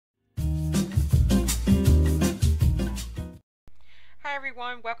Hi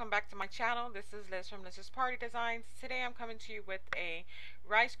everyone, welcome back to my channel. This is Liz from Liz's Party Designs. Today I'm coming to you with a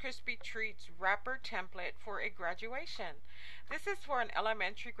Rice Krispie Treats wrapper template for a graduation. This is for an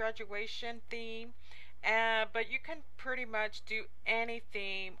elementary graduation theme, but you can pretty much do any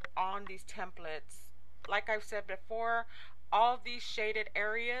theme on these templates. Like I've said before, all these shaded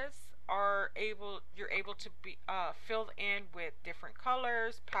areas you're able to be filled in with different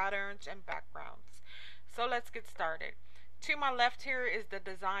colors, patterns, and backgrounds. So let's get started. To my left here is the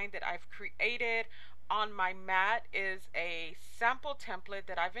design that I've created. On my mat is a sample template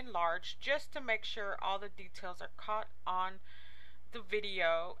that I've enlarged just to make sure all the details are caught on the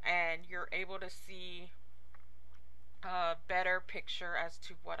video and you're able to see a better picture as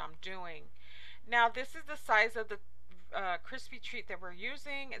to what I'm doing. Now this is the size of the crispy treat that we're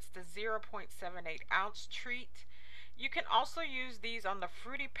using. It's the 0.78 ounce treat. You can also use these on the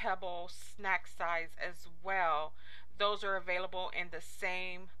Fruity Pebble snack size as well. Those are available in the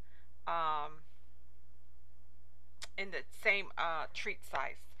same treat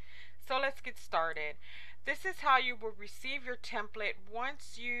size. So let's get started. This is how you will receive your template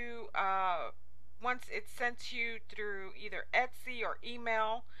once it's sent to you through either Etsy or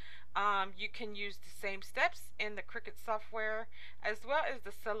email. You can use the same steps in the Cricut software as well as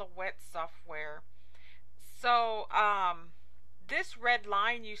the Silhouette software. So this red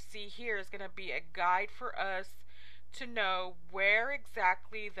line you see here is going to be a guide for us to know where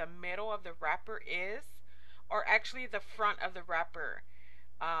exactly the middle of the wrapper is, or actually the front of the wrapper.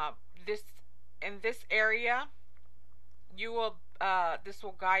 In this area, this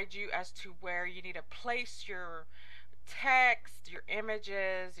will guide you as to where you need to place your text, your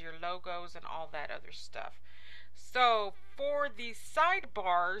images, your logos, and all that other stuff. So for these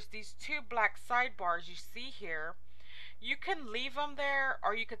sidebars, these two black sidebars you see here, you can leave them there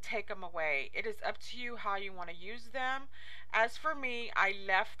or you could take them away. It is up to you how you want to use them. As for me, I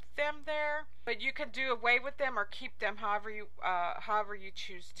left them there, but you can do away with them or keep them however you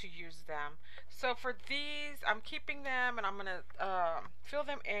choose to use them. So for these, I'm keeping them and I'm going to fill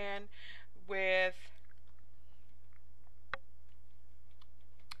them in with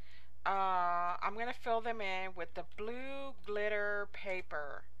the blue glitter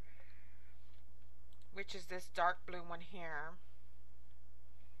paper, which is this dark blue one here.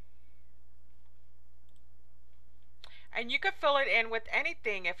 And you could fill it in with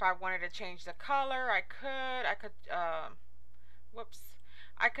anything. If I wanted to change the color, I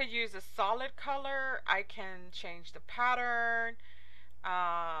could use a solid color. I can change the pattern.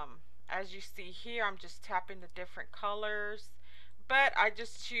 As you see here, I'm just tapping the different colors. But I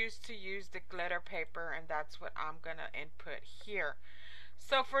just choose to use the glitter paper, and that's what I'm going to input here.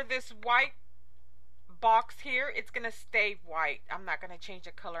 So for this white box here, it's going to stay white. I'm not going to change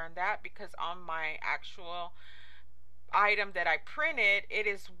the color on that because on my actual item that I printed, it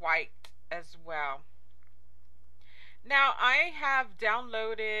is white as well. Now I have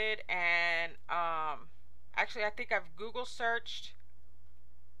downloaded and actually I think I've Google searched.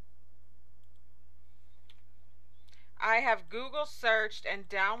 I have Google searched and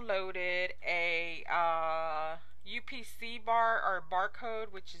downloaded a UPC bar or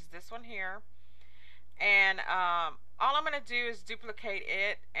barcode, which is this one here. And all I'm going to do is duplicate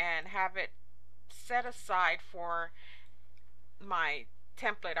it and have it set aside for my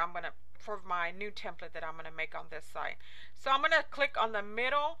template. For my new template that I'm going to make on this side. So I'm going to click on the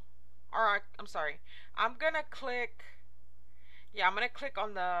middle, or I'm sorry, I'm going to click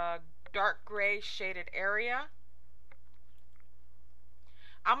on the dark gray shaded area.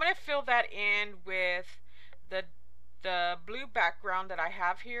 I'm going to fill that in with the blue background that I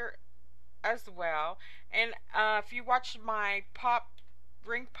have here as well. And if you watched my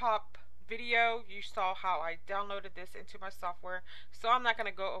ring pop video, you saw how I downloaded this into my software. So I'm not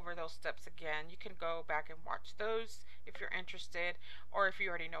going to go over those steps again. You can go back and watch those if you're interested, or if you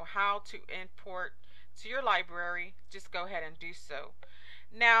already know how to import to your library, just go ahead and do so.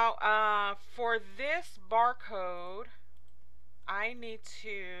 Now for this barcode, I need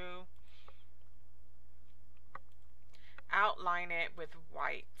to outline it with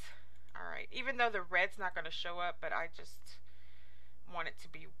white. Alright, even though the red's not going to show up, but I just want it to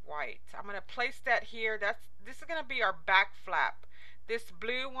be white. I'm going to place that here. This is going to be our back flap. This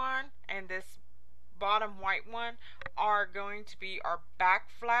blue one and this bottom white one are going to be our back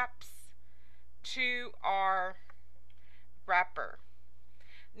flaps to our wrapper.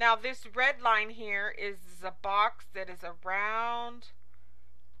 Now this red line here is a box that is around,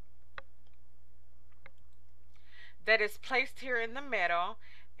 that is placed here in the middle,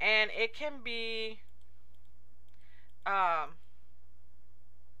 and it can be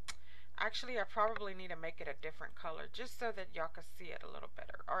Actually, I probably need to make it a different color just so that y'all can see it a little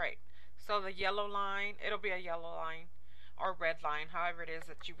better. Alright, so the yellow line, it'll be a yellow line or red line, however it is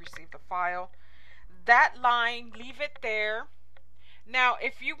that you receive the file. That line, leave it there. Now,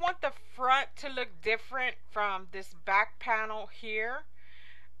 if you want the front to look different from this back panel here,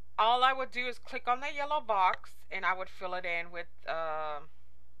 all I would do is click on the yellow box and I would fill it in with, I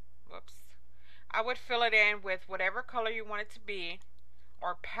would fill it in with whatever color you want it to be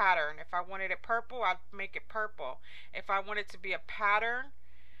or pattern. If I wanted it purple, I'd make it purple. If I want it to be a pattern,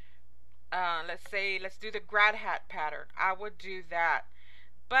 let's do the grad hat pattern, I would do that.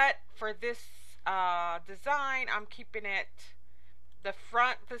 But for this design, I'm keeping it the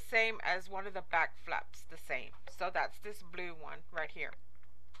front the same as one of the back flaps the same. So that's this blue one right here.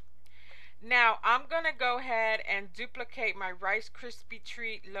 Now I'm going to go ahead and duplicate my Rice Krispie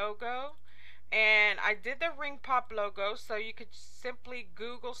treat logo. And I did the ring pop logo, so you could simply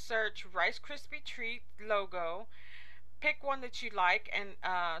Google search Rice Krispie treat logo. Pick one that you like and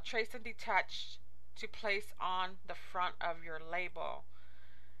trace and detach to place on the front of your label.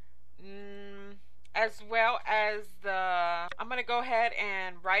 As well as I'm going to go ahead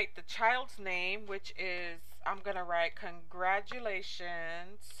and write the child's name, which is, I'm going to write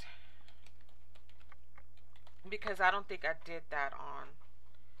congratulations, because I don't think I did that on.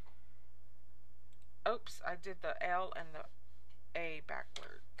 Oops, I did the L and the A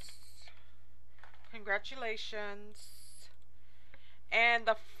backwards. Congratulations. And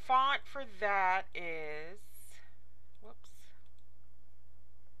the font for that is, whoops,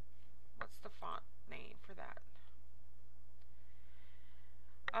 what's the font name for that?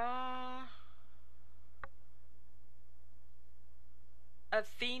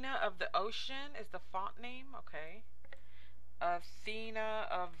 Athena of the Ocean is the font name. Okay. Athena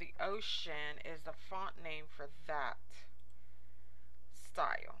of the Ocean is the font name for that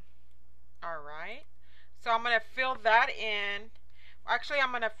style. Alright. So I'm going to fill that in. Actually,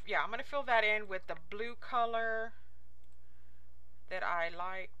 I'm going to fill that in with the blue color that I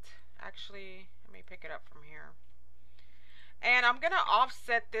liked. Actually, let me pick it up from here. And I'm going to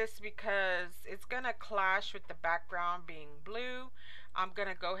offset this because it's going to clash with the background being blue. I'm going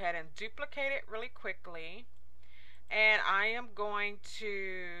to go ahead and duplicate it really quickly. And I am going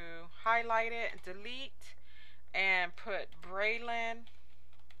to highlight it and delete and put Braylon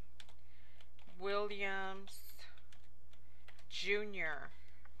Williams Jr.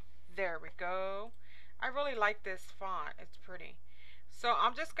 There we go. I really like this font. It's pretty. So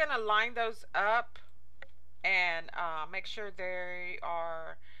I'm just going to line those up and make sure they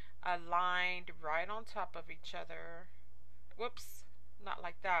are aligned right on top of each other. Whoops, not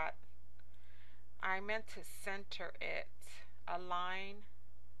like that. I meant to center it. Align,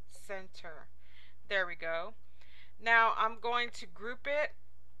 center. There we go. Now I'm going to group it,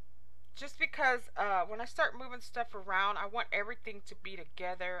 just because when I start moving stuff around, I want everything to be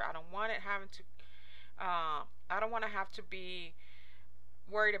together. I don't want it having to, I don't want to have to be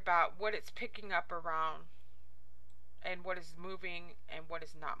worried about what it's picking up around and what is moving and what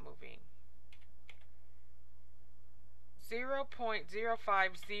is not moving.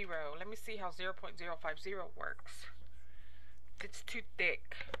 0.050. Let me see how 0.050 works. It's too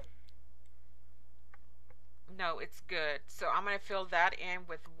thick. No, it's good. So I'm going to fill that in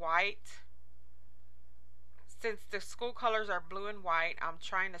with white. Since the school colors are blue and white, I'm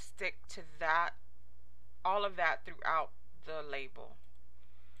trying to stick to that, all of that throughout the label.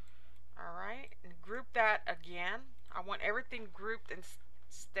 Alright, and group that again. I want everything grouped and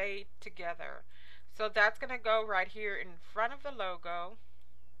stay together. So that's going to go right here in front of the logo.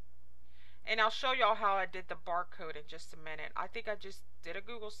 And I'll show y'all how I did the barcode in just a minute. I think I just did a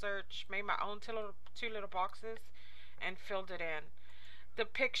Google search, made my own two little boxes, and filled it in. The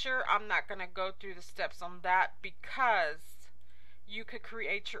picture, I'm not going to go through the steps on that because you could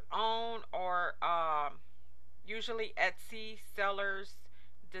create your own, or usually Etsy sellers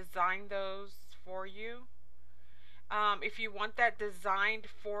design those for you. If you want that designed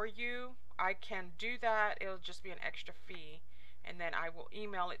for you, I can do that. It'll just be an extra fee, and then I will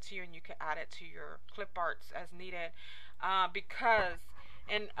email it to you and you can add it to your clip arts as needed. Because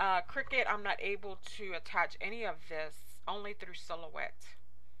in Cricut, I'm not able to attach any of this, only through Silhouette.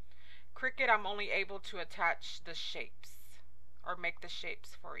 Cricut, I'm only able to attach the shapes or make the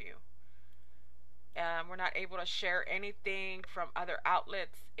shapes for you. We're not able to share anything from other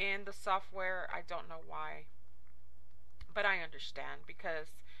outlets in the software. I don't know why, but I understand because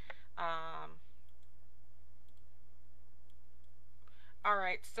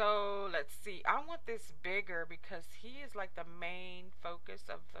alright, so let's see. I want this bigger because he is like the main focus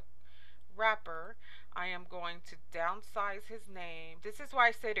of the wrapper, I am going to downsize his name. This is why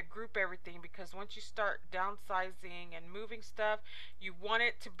I say to group everything, because once you start downsizing and moving stuff, you want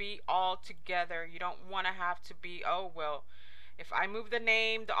it to be all together. You don't want to have to be, oh, well, if I move the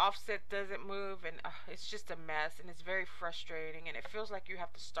name, the offset doesn't move, and it's just a mess, and it's very frustrating, and it feels like you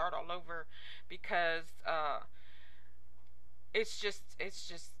have to start all over because it's just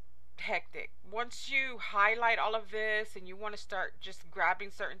hectic. Once you highlight all of this and you want to start just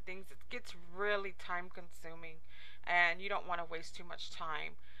grabbing certain things, it gets really time consuming, and you don't want to waste too much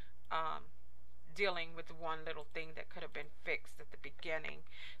time dealing with one little thing that could have been fixed at the beginning.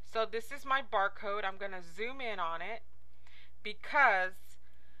 So this is my barcode. I'm going to zoom in on it because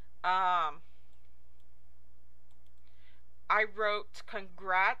I wrote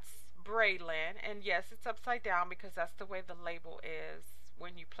congrats Braylon, and yes, it's upside down because that's the way the label is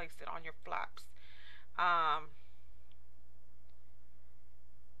when you place it on your flaps.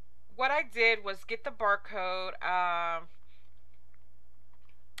 What I did was get the barcode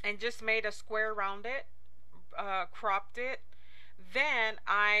and just made a square around it, cropped it. Then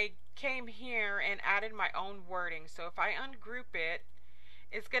I came here and added my own wording. So if I ungroup it,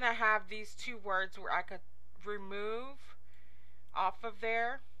 it's going to have these two words where I could remove off of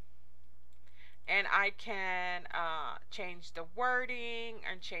there, and I can change the wording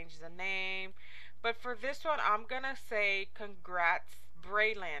and change the name. But for this one, I'm going to say congrats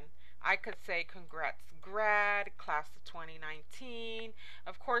Braylon. I could say congrats grad, class of 2019.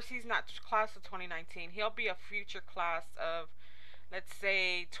 Of course, he's not class of 2019. He'll be a future class of, let's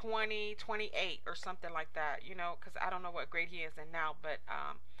say, 2028 or something like that, you know, because I don't know what grade he is in now, but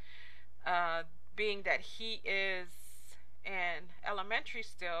being that he is in elementary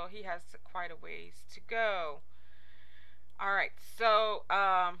still, he has quite a ways to go. All right, so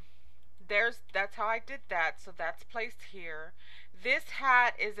that's how I did that. So that's placed here. This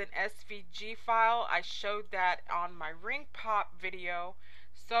hat is an SVG file. I showed that on my ring pop video,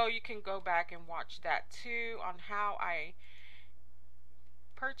 so you can go back and watch that too on how I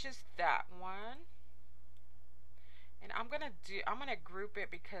purchased that one. And I'm gonna group it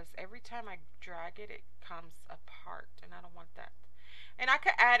because every time I drag it, it comes apart, and I don't want that. And I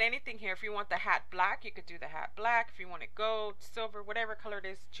could add anything here. If you want the hat black, you could do the hat black. If you want it gold, silver, whatever color it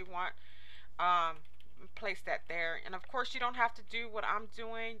is that you want, place that there. And of course, you don't have to do what I'm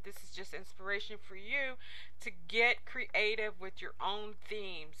doing. This is just inspiration for you to get creative with your own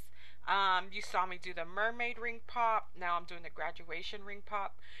themes. You saw me do the mermaid ring pop. Now I'm doing the graduation ring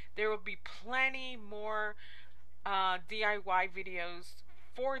pop. There will be plenty more DIY videos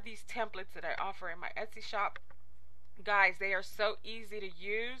for these templates that I offer in my Etsy shop. Guys, they are so easy to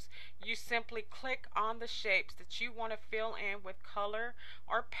use. You simply click on the shapes that you want to fill in with color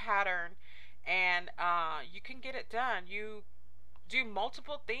or pattern, and you can get it done. You do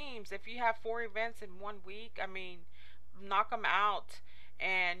multiple themes. If you have 4 events in 1 week, I mean, knock them out,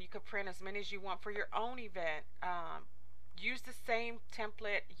 and you can print as many as you want for your own event. Use the same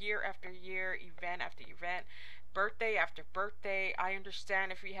template year after year, event after event, birthday after birthday. I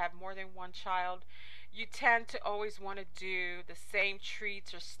understand if you have more than one child, you tend to always want to do the same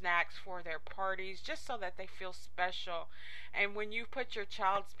treats or snacks for their parties just so that they feel special. And when you put your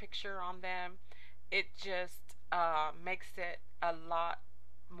child's picture on them, it just makes it a lot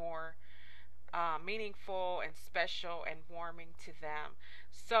more meaningful and special and warming to them.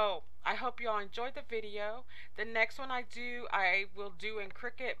 So I hope you all enjoyed the video. The next one I will do in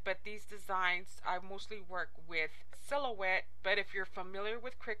Cricut, but these designs I mostly work with Silhouette. But if you're familiar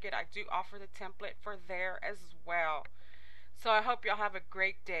with Cricut, I do offer the template for there as well. So I hope y'all have a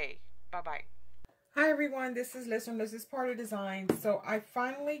great day. Bye bye. Hi everyone, this is Liz from Liz's Party Designs. So I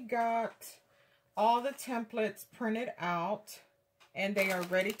finally got all the templates printed out, and they are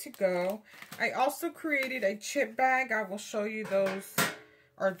ready to go. I also created a chip bag. I will show you those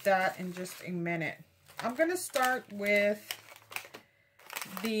or that in just a minute. I'm going to start with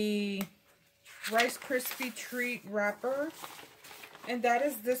the Rice Krispie treat wrapper, and that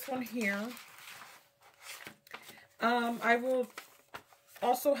is this one here. I will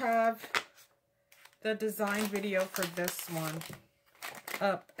also have the design video for this one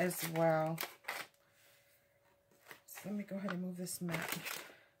up as well. Let me go ahead and move this mat.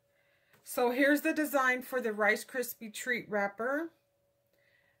 So here's the design for the Rice Krispie treat wrapper.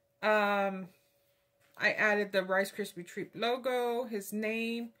 I added the Rice Krispie treat logo, his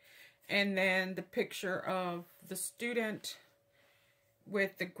name, and then the picture of the student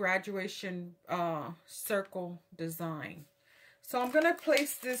with the graduation circle design. So I'm going to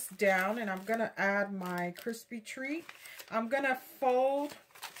place this down, and I'm going to add my Krispie treat. I'm going to fold.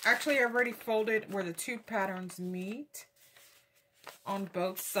 Actually, I already folded where the two patterns meet. on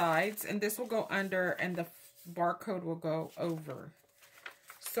both sides, and this will go under and the barcode will go over.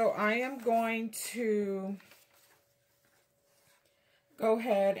 So I am going to go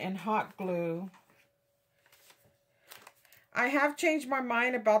ahead and hot glue. I have changed my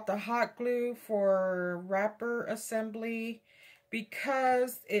mind about the hot glue for wrapper assembly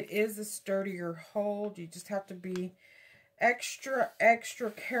because it is a sturdier hold. You just have to be extra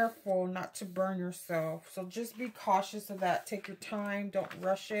careful not to burn yourself. So just be cautious of that. Take your time. Don't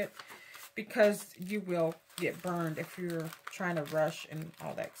rush it because you will get burned if you're trying to rush and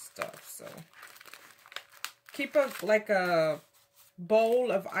all that stuff. So keep a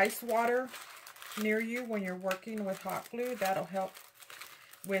bowl of ice water near you when you're working with hot glue. That'll help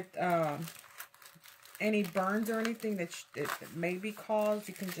with any burns or anything that may be caused.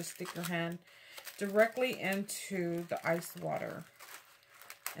 You can just stick your hand directly into the ice water,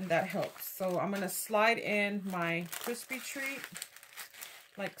 and that helps. So I'm going to slide in my crispy treat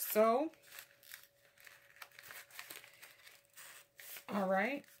like so. All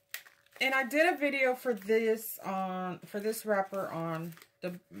right. And I did a video for this wrapper on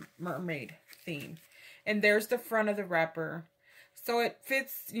the mermaid theme. And there's the front of the wrapper. So it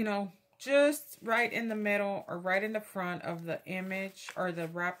fits, you know, just right in the middle or right in the front of the image or the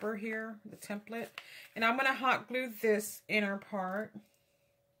wrapper here, the template. And I'm going to hot glue this inner part.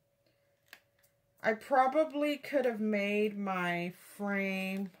 I probably could have made my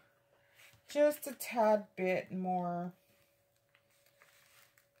frame just a tad bit more.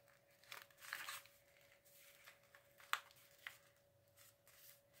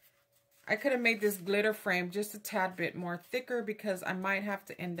 I could have made this glitter frame just a tad bit more thicker because I might have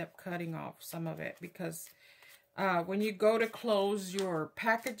to end up cutting off some of it because when you go to close your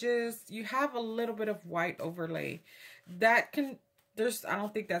packages, you have a little bit of white overlay. That can, I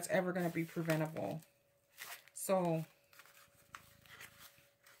don't think that's ever going to be preventable. So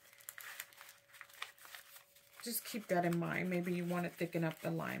just keep that in mind. Maybe you want to thicken up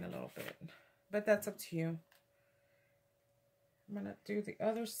the line a little bit, but that's up to you. I'm going to do the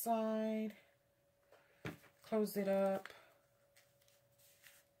other side, close it up.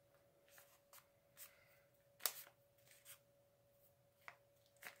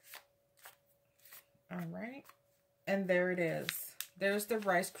 All right, and there it is. There's the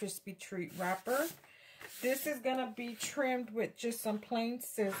Rice Krispie treat wrapper. This is going to be trimmed with just some plain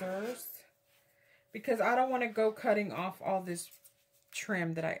scissors because I don't want to go cutting off all this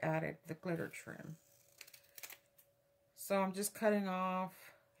trim that I added, the glitter trim. So I'm just cutting off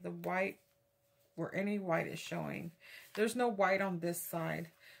the white where any white is showing. There's no white on this side.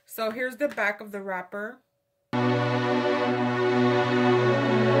 So here's the back of the wrapper.